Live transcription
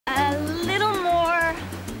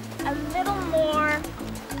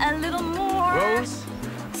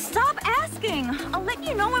asking. I'll let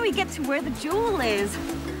you know when we get to where the jewel is.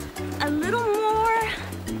 A little more.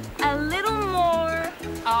 A little more.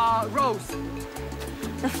 Rose.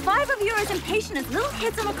 The five of you are as impatient as little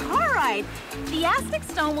kids on a car ride. The Aztec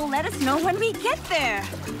Stone will let us know when we get there.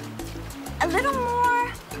 A little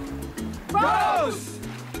more. Rose!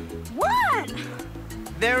 What?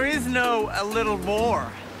 There is no a little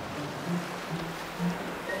more.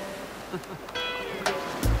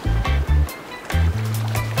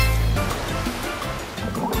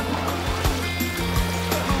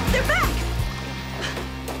 They're back!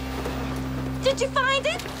 Did you find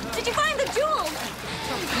it? Did you find the jewel?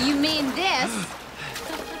 You mean this?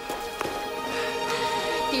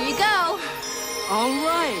 Here you go. All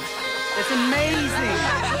right. That's amazing.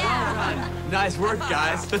 Yeah. Nice work,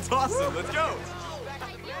 guys. That's awesome. Let's go.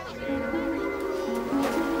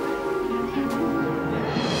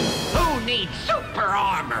 Who needs super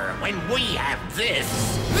armor when we have this?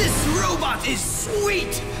 This robot is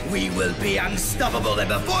sweet! We will be unstoppable, and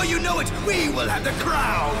before you know it, we will have the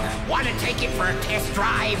crown! Want to take it for a test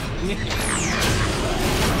drive?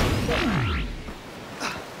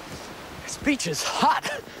 This beach is hot.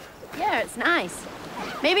 Yeah, it's nice.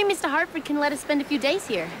 Maybe Mr. Hartford can let us spend a few days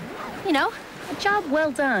here. You know, a job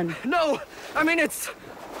well done. No, I mean, it's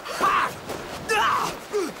hot.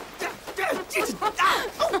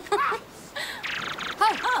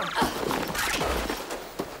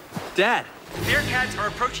 Dad, Bearcats are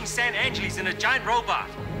approaching San Angeles in a giant robot.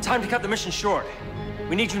 Time to cut the mission short.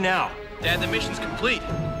 We need you now. Dad, the mission's complete.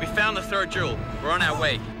 We found the third jewel. We're on our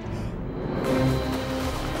way.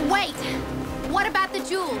 Wait! What about the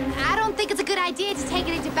jewel? I don't think it's a good idea to take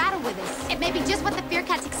it into battle with us. It may be just what the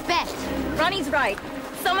Bearcats expect. Ronnie's right.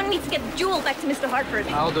 Someone needs to get the jewel back to Mr. Hartford.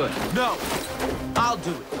 I'll do it. No! I'll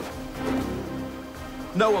do it.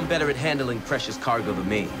 No one better at handling precious cargo than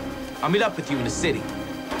me. I'll meet up with you in the city.